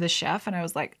eating, like to the chef, and I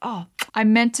was like, oh, I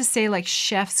meant to say like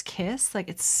chef's kiss, like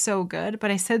it's so good,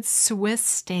 but I said Swiss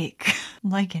steak,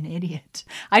 like an idiot.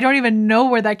 I don't even know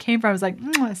where that came from. I was like,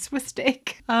 Swiss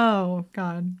steak. Oh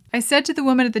God. I said to the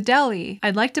woman at the deli,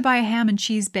 I'd like to buy a ham and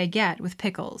cheese baguette with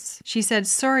pickles. She said,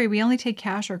 sorry, we only take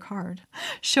cash or card.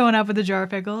 Showing up with a jar of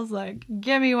pickles, like,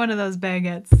 give me one of those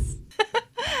baguettes.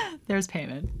 There's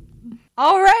payment.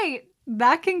 All right.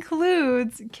 That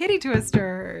concludes Kitty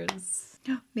Twisters.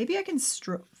 Maybe I can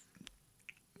stroke.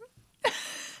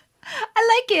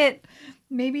 I like it.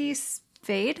 Maybe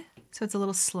fade so it's a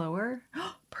little slower.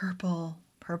 Purple.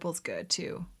 Purple's good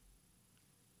too.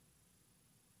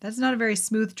 That's not a very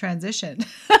smooth transition.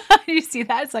 You see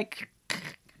that? It's like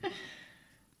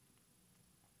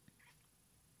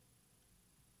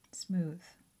smooth.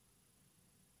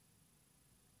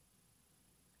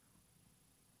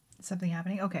 Something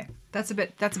happening? Okay. That's a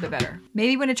bit better.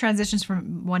 Maybe when it transitions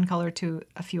from one color to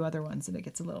a few other ones and it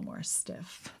gets a little more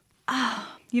stiff.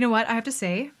 You know what? I have to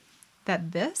say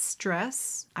that this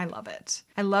dress, I love it.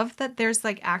 I love that there's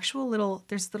like actual little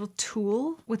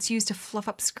tool, what's used to fluff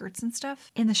up skirts and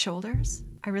stuff in the shoulders.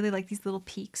 I really like these little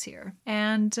peaks here.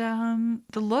 And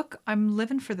the look, I'm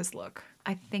living for this look.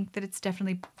 I think that it's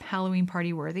definitely Halloween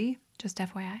party worthy, just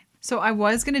FYI. So I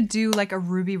was going to do like a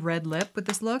ruby red lip with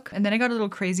this look. And then I got a little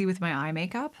crazy with my eye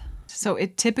makeup. So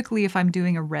it typically, if I'm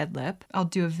doing a red lip, I'll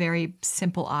do a very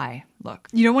simple eye look.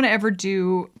 You don't want to ever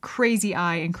do crazy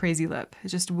eye and crazy lip.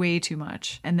 It's just way too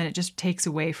much. And then it just takes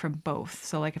away from both.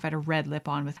 So like if I had a red lip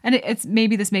on with, and it's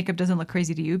maybe this makeup doesn't look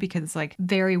crazy to you because it's like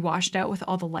very washed out with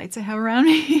all the lights I have around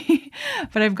me.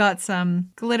 But I've got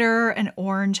some glitter and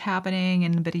orange happening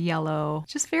and a bit of yellow.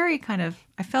 Just very kind of,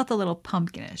 I felt a little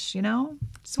pumpkinish, you know?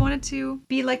 Just wanted to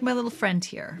be like my little friend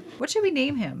here. What should we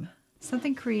name him?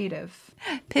 Something creative.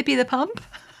 Pippi the Pump?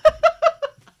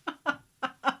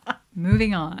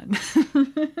 Moving on.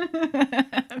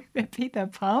 Pippi the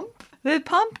Pump? The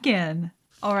pumpkin.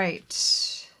 All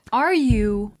right. Are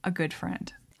you a good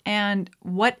friend? And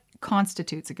what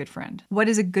constitutes a good friend? What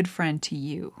is a good friend to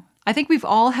you? I think we've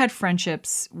all had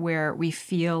friendships where we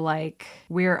feel like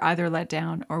we're either let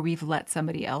down or we've let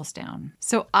somebody else down.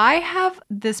 So I have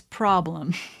this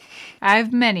problem. I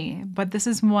have many, but this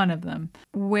is one of them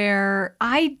where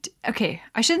I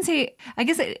shouldn't say, I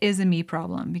guess it is a me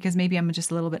problem because maybe I'm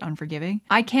just a little bit unforgiving.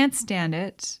 I can't stand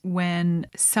it when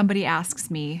somebody asks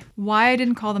me why I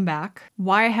didn't call them back,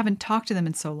 why I haven't talked to them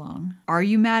in so long, are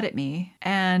you mad at me,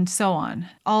 and so on,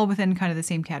 all within kind of the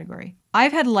same category.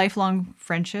 I've had lifelong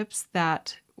friendships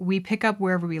that we pick up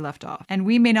wherever we left off. And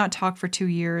we may not talk for 2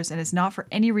 years, and it's not for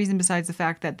any reason besides the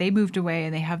fact that they moved away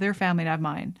and they have their family and I have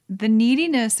mine. The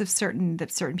neediness that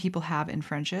certain people have in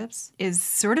friendships is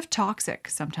sort of toxic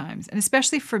sometimes. And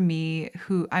especially for me,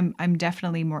 who I'm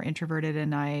definitely more introverted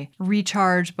and I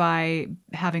recharge by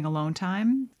having alone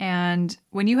time. And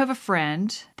when you have a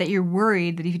friend that you're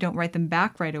worried that if you don't write them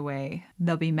back right away,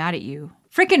 they'll be mad at you,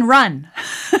 freaking run.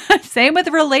 Same with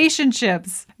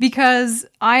relationships, because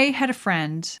I had a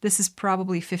friend, this is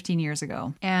probably 15 years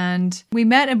ago, and we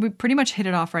met and we pretty much hit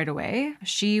it off right away.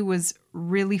 She was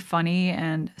really funny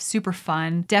and super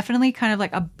fun. Definitely kind of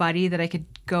like a buddy that I could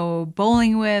go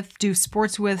bowling with, do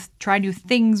sports with, try new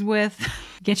things with,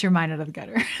 get your mind out of the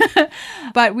gutter.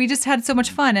 But we just had so much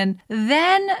fun. And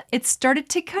then it started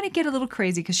to kind of get a little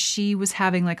crazy because she was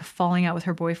having like a falling out with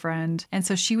her boyfriend. And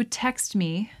so she would text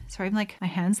me. Sorry, I'm like, my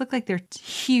hands look like they're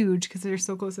huge because they're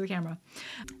so close to the camera.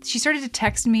 She started to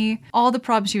text me all the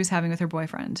problems she was having with her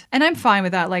boyfriend. And I'm fine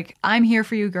with that. Like, I'm here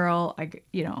for you, girl. Like,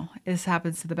 you know, this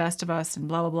happens to the best of us and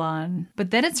blah, blah, blah.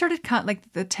 But then it started,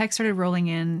 like the text started rolling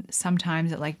in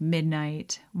sometimes at like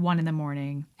midnight, 1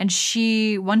 a.m. And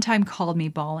she one time called me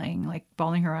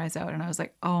bawling her eyes out. And I was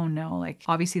like, oh no, like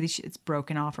obviously it's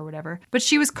broken off or whatever. But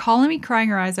she was calling me crying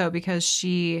her eyes out because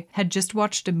she had just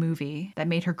watched a movie that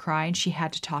made her cry and she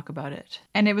had to talk about it.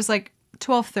 And it was like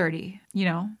 12:30, you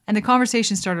know, and the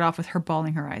conversation started off with her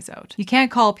bawling her eyes out. You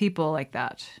can't call people like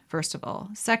that, first of all.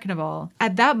 Second of all,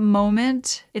 at that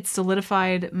moment, it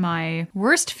solidified my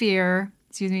worst fear.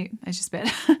 Excuse me, I just spit.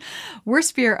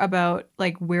 Worst fear about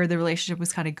like where the relationship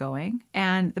was kind of going.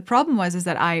 And the problem is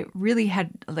that I really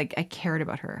had, like, I cared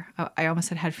about her. I almost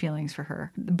had feelings for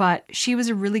her, but she was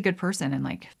a really good person. And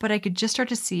like, but I could just start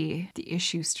to see the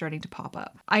issues starting to pop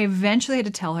up. I eventually had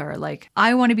to tell her, like,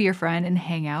 I want to be your friend and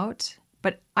hang out.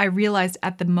 But I realized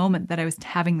at the moment that I was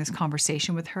having this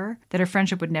conversation with her that our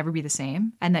friendship would never be the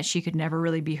same and that she could never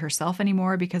really be herself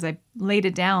anymore because I laid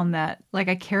it down that, like,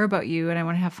 I care about you and I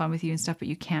want to have fun with you and stuff, but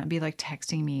you can't be like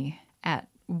texting me at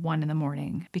 1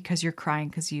 a.m. because you're crying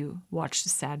because you watched a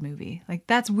sad movie. Like,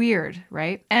 that's weird,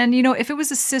 right? And, you know, if it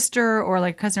was a sister or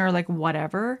like cousin or like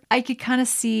whatever, I could kind of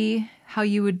see how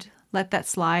you would let that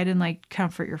slide and like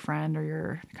comfort your friend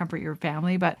or comfort your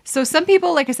family. But so some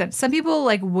people, like I said, some people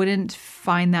like wouldn't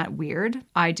find that weird.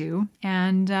 I do.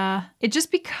 And it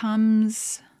just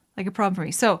becomes like a problem for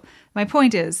me. So my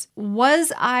point is,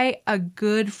 was I a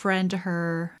good friend to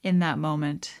her in that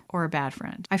moment or a bad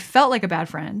friend? I felt like a bad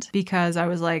friend because I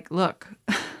was like, look,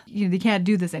 you know, they can't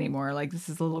do this anymore. Like, this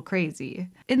is a little crazy.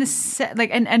 In the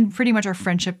and pretty much our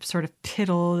friendship sort of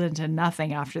piddled into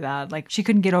nothing after that. Like, she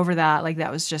couldn't get over that. Like,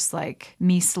 that was just like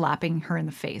me slapping her in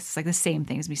the face. It's like the same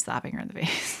thing as me slapping her in the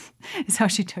face is how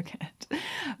she took it.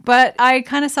 But I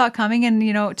kind of saw it coming. And,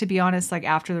 you know, to be honest, like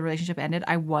after the relationship ended,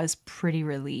 I was pretty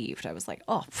relieved. I was like,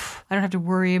 oh, I don't have to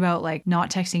worry about like not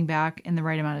texting back in the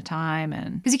right amount of time.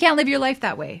 And because you can't live your life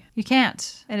that way. You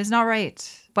can't. And it's not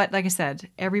right. But like I said,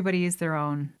 everybody's their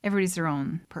own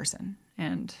person.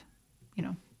 And, you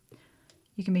know,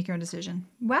 you can make your own decision.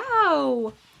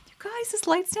 Wow. You guys, this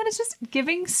light stand is just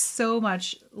giving so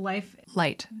much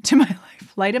light to my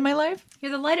life. Light in my life?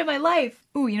 You're the light of my life.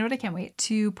 Ooh, you know what? I can't wait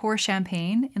to pour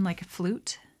champagne in like a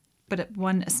flute. But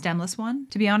a stemless one.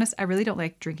 To be honest, I really don't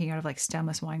like drinking out of like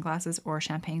stemless wine glasses or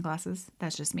champagne glasses.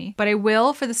 That's just me. But I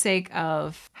will for the sake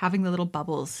of having the little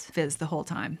bubbles fizz the whole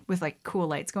time with like cool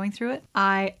lights going through it.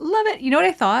 I love it. You know what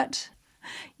I thought?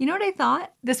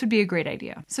 This would be a great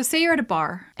idea. So say you're at a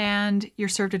bar and you're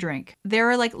served a drink. There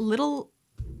are like little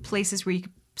places where you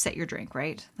can set your drink,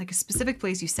 right? Like a specific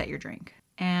place you set your drink.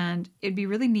 And it'd be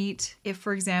really neat if,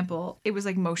 for example, it was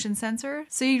like motion sensor.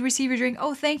 So you receive your drink,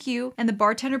 oh, thank you. And the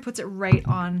bartender puts it right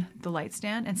on the light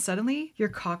stand. And suddenly your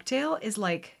cocktail is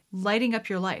like lighting up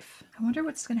your life. I wonder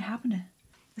what's going to happen to it.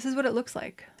 This is what it looks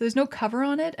like. There's no cover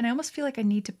on it. And I almost feel like I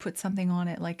need to put something on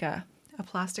it, like a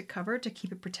plastic cover to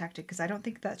keep it protected because I don't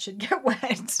think that should get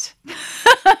wet.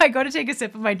 I go to take a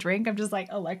sip of my drink. I'm just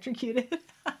like electrocuted.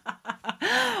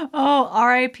 Oh,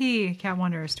 RIP Cat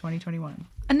Wonders 2021.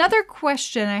 Another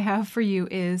question I have for you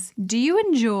is, do you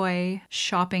enjoy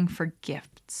shopping for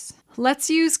gifts? Let's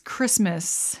use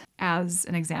Christmas as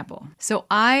an example. So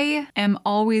I am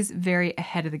always very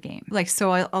ahead of the game.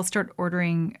 I'll start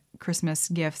ordering Christmas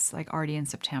gifts like already in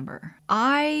September.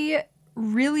 I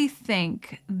really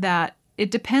think that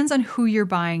it depends on who you're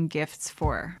buying gifts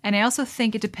for. And I also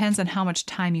think it depends on how much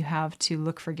time you have to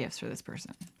look for gifts for this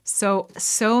person.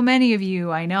 So many of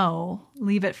you I know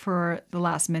leave it for the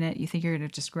last minute. You think you're going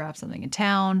to just grab something in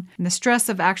town. And the stress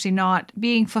of actually not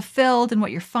being fulfilled in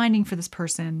what you're finding for this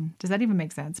person. Does that even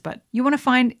make sense? But you want to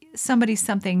find somebody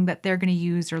something that they're going to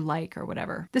use or like or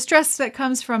whatever. The stress that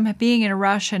comes from being in a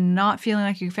rush and not feeling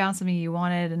like you found something you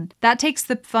wanted. And that takes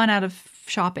the fun out of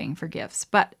shopping for gifts.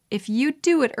 But if you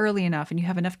do it early enough and you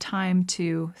have enough time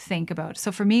to think about,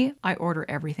 so for me, I order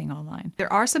everything online.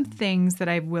 There are some things that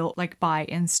I will buy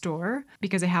in store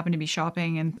because I happen to be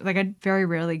shopping, and I very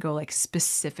rarely go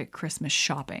specific Christmas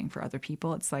shopping for other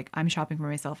people. It's I'm shopping for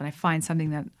myself and I find something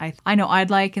that I know I'd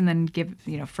like and then give,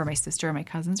 for my sister or my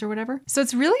cousins or whatever. So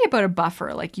it's really about a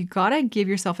buffer. You gotta give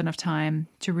yourself enough time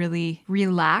to really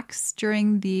relax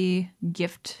during the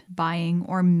gift buying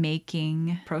or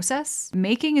making process.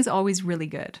 Making is always really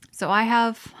good. So I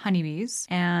have honeybees,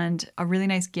 and a really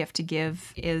nice gift to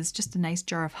give is just a nice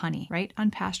jar of honey, right?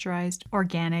 Unpasteurized,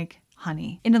 organic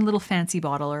honey in a little fancy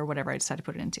bottle or whatever I decide to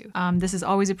put it into. This is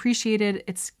always appreciated.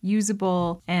 It's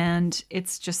usable and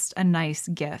it's just a nice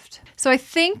gift. So I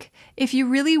think if you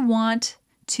really want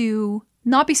to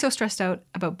not be so stressed out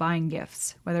about buying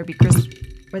gifts, whether it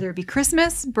be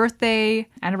Christmas, birthday,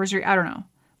 anniversary, I don't know,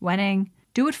 wedding,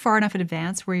 do it far enough in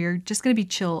advance where you're just going to be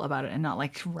chill about it and not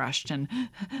rushed. And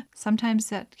sometimes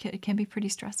that can be pretty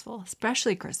stressful,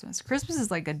 especially Christmas. Christmas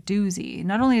is like a doozy.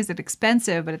 Not only is it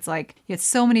expensive, but it's you get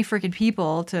so many freaking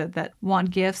people that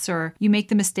want gifts, or you make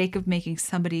the mistake of giving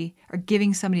somebody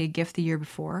a gift the year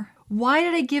before. Why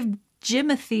did I give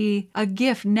Jimothy a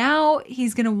gift? Now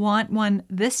he's going to want one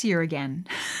this year again.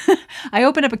 I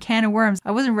opened up a can of worms.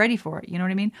 I wasn't ready for it. You know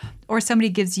what I mean? Or somebody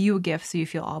gives you a gift so you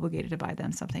feel obligated to buy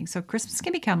them something. So Christmas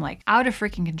can become out of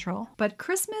freaking control. But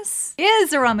Christmas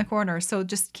is around the corner. So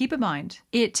just keep in mind,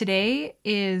 today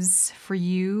is for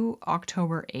you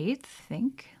October 8th, I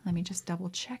think. Let me just double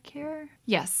check here.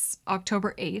 Yes,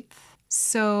 October 8th.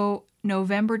 So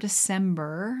November,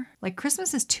 December,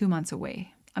 Christmas is 2 months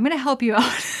away. I'm going to help you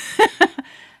out.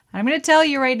 I'm going to tell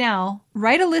you right now,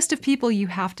 write a list of people you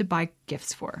have to buy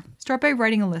gifts for. Start by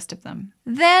writing a list of them.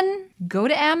 Then go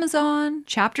to Amazon.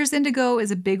 Chapters Indigo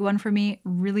is a big one for me.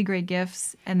 Really great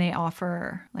gifts. And they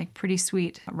offer pretty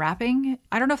sweet wrapping.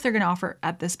 I don't know if they're going to offer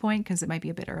at this point because it might be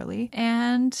a bit early.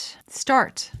 And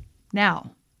start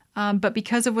now. But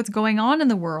because of what's going on in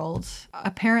the world,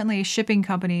 apparently shipping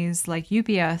companies like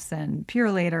UPS and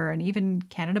Purolator and even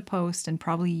Canada Post and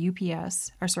probably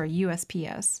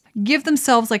USPS give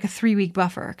themselves a 3-week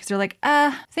buffer because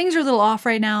they're things are a little off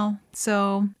right now.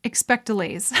 So expect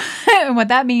delays. And what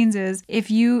that means is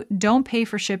if you don't pay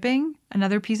for shipping,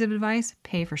 another piece of advice,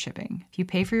 pay for shipping. If you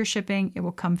pay for your shipping, it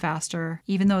will come faster,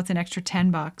 even though it's an extra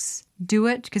 $10. Do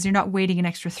it because you're not waiting an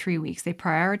extra 3 weeks. They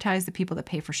prioritize the people that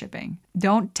pay for shipping.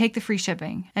 Don't take the free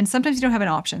shipping. And sometimes you don't have an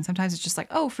option. Sometimes it's just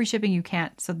free shipping, you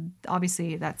can't. So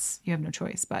obviously you have no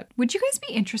choice. But would you guys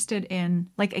be interested in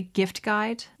a gift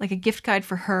guide? A gift guide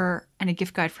for her and a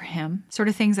gift guide for him? Sort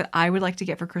of things that I would like to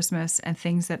get for Christmas and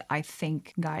things that I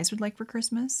think guys would like for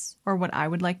Christmas, or what I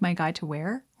would like my guy to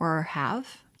wear or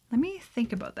have. Let me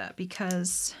think about that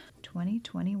because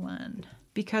 2021.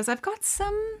 Because I've got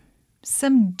some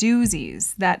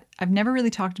doozies that I've never really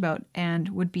talked about and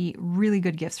would be really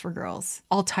good gifts for girls.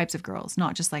 All types of girls,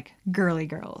 not just girly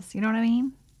girls. You know what I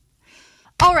mean?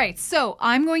 All right, so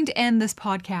I'm going to end this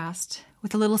podcast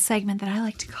with a little segment that I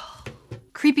like to call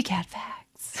Creepy Cat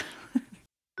Facts.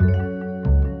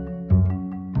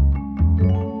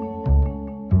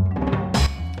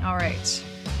 All right.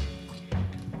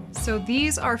 So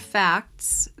these are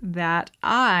facts that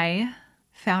I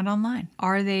found online.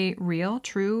 Are they real,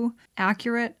 true,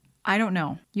 accurate? I don't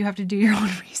know. You have to do your own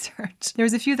research.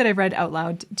 There's a few that I've read out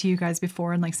loud to you guys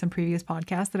before in some previous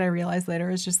podcasts that I realized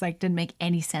later is just didn't make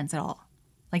any sense at all.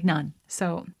 None.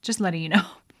 So just letting you know.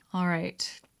 All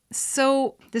right.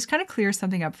 So this kind of clears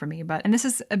something up for me, and this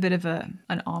is a bit of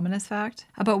an ominous fact.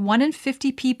 About 1 in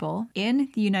 50 people in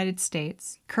the United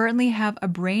States currently have a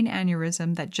brain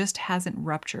aneurysm that just hasn't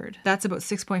ruptured. That's about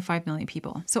 6.5 million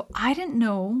people. So I didn't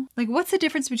know, what's the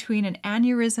difference between an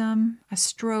aneurysm, a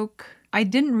stroke? I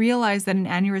didn't realize that an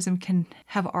aneurysm can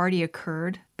have already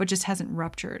occurred, but just hasn't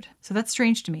ruptured. So that's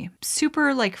strange to me.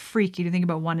 Super freaky to think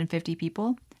about 1 in 50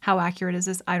 people. How accurate is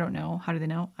this? I don't know. How do they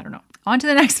know? I don't know. On to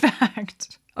the next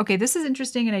fact. Okay, this is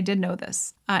interesting, and I did know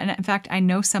this. And in fact, I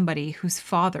know somebody whose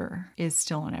father is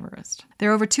still on Everest. There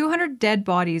are over 200 dead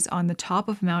bodies on the top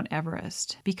of Mount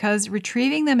Everest. Because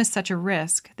retrieving them is such a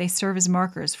risk, they serve as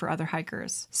markers for other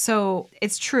hikers. So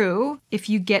it's true, if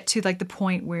you get to like the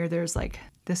point where there's like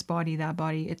this body, that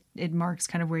body, it marks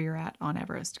kind of where you're at on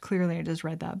Everest. Clearly, I just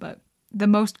read that, but the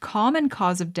most common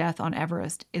cause of death on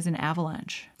Everest is an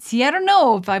avalanche. See, I don't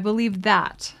know if I believe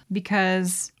that,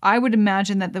 because I would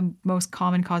imagine that the most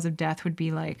common cause of death would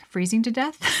be like freezing to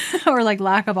death or like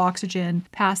lack of oxygen,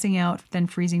 passing out, then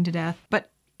freezing to death. But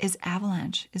is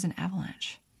an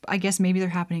avalanche? I guess maybe they're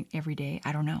happening every day.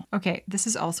 I don't know. Okay, this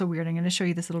is also weird. I'm going to show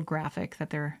you this little graphic that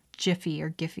they're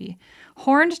Giphy.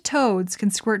 Horned toads can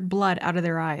squirt blood out of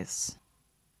their eyes.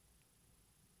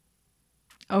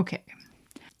 Okay.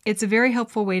 It's a very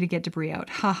helpful way to get debris out.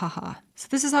 Ha ha ha. So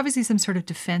this is obviously some sort of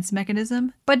defense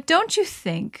mechanism. But don't you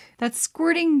think that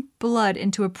squirting blood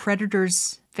into a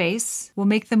predator's face will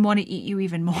make them want to eat you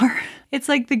even more? It's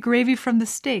like the gravy from the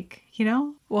steak, you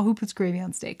know? Well, who puts gravy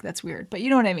on steak? That's weird, but you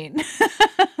know what I mean.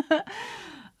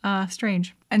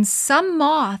 Strange. And some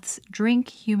moths drink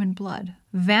human blood.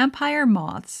 Vampire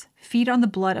moths feed on the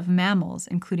blood of mammals,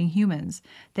 including humans.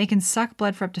 They can suck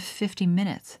blood for up to 50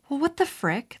 minutes. Well, what the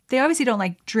frick? They obviously don't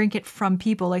like drink it from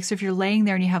people. Like, so if you're laying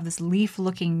there and you have this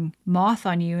leaf-looking moth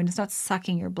on you and it's not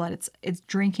sucking your blood, it's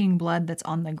drinking blood that's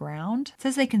on the ground. It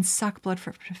says they can suck blood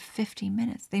for up to 50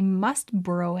 minutes. They must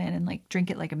burrow in and like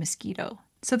drink it like a mosquito.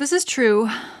 So this is true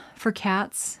for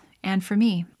cats. And for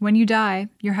me, when you die,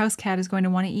 your house cat is going to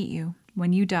want to eat you.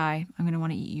 When you die, I'm going to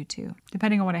want to eat you too,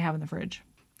 depending on what I have in the fridge.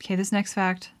 Okay, this next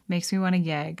fact makes me want to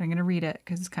gag. I'm going to read it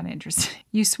because it's kind of interesting.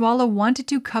 You swallow 1 to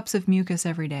 2 cups of mucus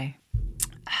every day.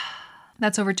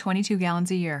 That's over 22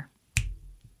 gallons a year.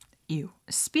 Ew.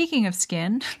 Speaking of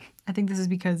skin, I think this is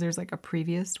because there's like a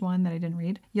previous one that I didn't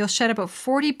read. You'll shed about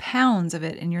 40 pounds of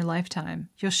it in your lifetime.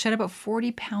 You'll shed about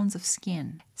 40 pounds of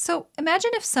skin. So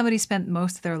imagine if somebody spent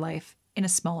most of their life in a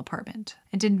small apartment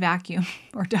and didn't vacuum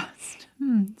or dust.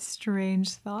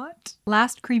 Strange thought.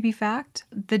 Last creepy fact.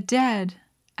 The dead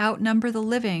outnumber the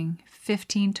living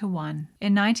 15 to 1.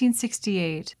 In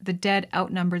 1968, the dead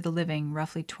outnumbered the living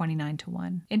roughly 29 to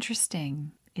 1.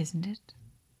 Interesting, isn't it?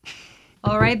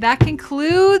 All right, that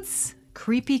concludes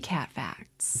creepy cat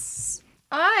facts.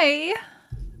 I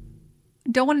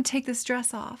don't want to take this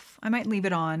dress off. I might leave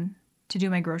it on to do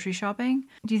my grocery shopping.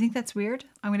 Do you think that's weird?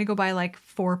 I'm going to go buy like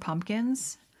 4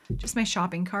 pumpkins. Just my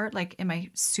shopping cart, like in my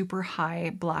super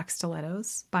high black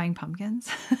stilettos, buying pumpkins.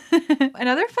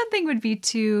 Another fun thing would be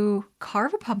to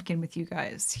carve a pumpkin with you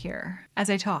guys here as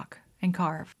I talk and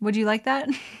carve. Would you like that?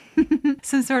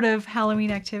 Some sort of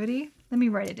Halloween activity? Let me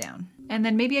write it down. And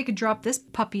then maybe I could drop this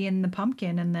puppy in the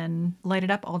pumpkin and then light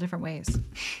it up all different ways.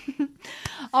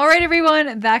 All right,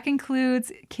 everyone. That concludes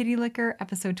Kitty Liquor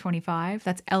episode 25.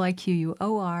 That's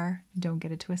Liquor. Don't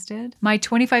get it twisted. My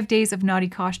 25 Days of Naughty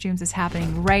Costumes is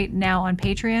happening right now on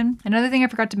Patreon. Another thing I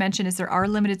forgot to mention is there are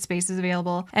limited spaces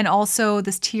available. And also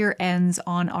this tier ends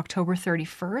on October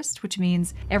 31st, which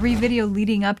means every video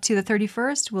leading up to the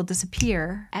 31st will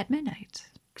disappear at midnight.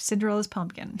 Cinderella's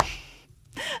pumpkin.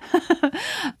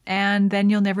 And then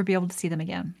you'll never be able to see them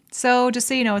again. So just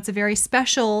so you know, it's a very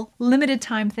special limited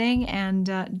time thing,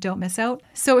 and don't miss out.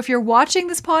 So if you're watching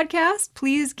this podcast,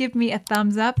 please give me a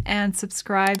thumbs up and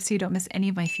subscribe so you don't miss any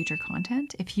of my future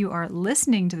content. If you are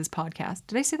listening to this podcast,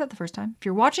 did I say that the first time? If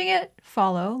you're watching it,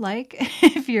 follow, like.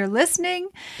 If you're listening,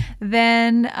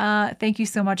 then thank you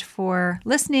so much for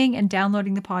listening and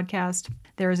downloading the podcast.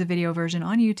 There is a video version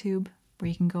on YouTube where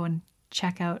you can go and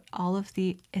check out all of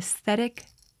the aesthetic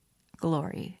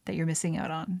glory that you're missing out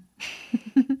on.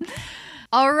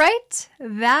 All right,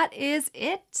 that is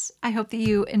it. I hope that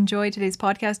you enjoyed today's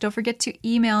podcast. Don't forget to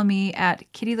email me at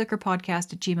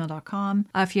kittyliquorpodcast@gmail.com.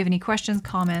 If you have any questions,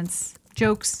 comments,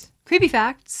 jokes, creepy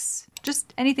facts,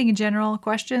 just anything in general,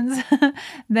 questions,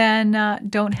 then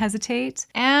don't hesitate.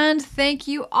 And thank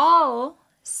you all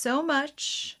so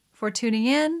much for tuning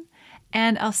in,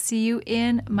 and I'll see you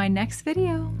in my next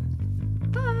video.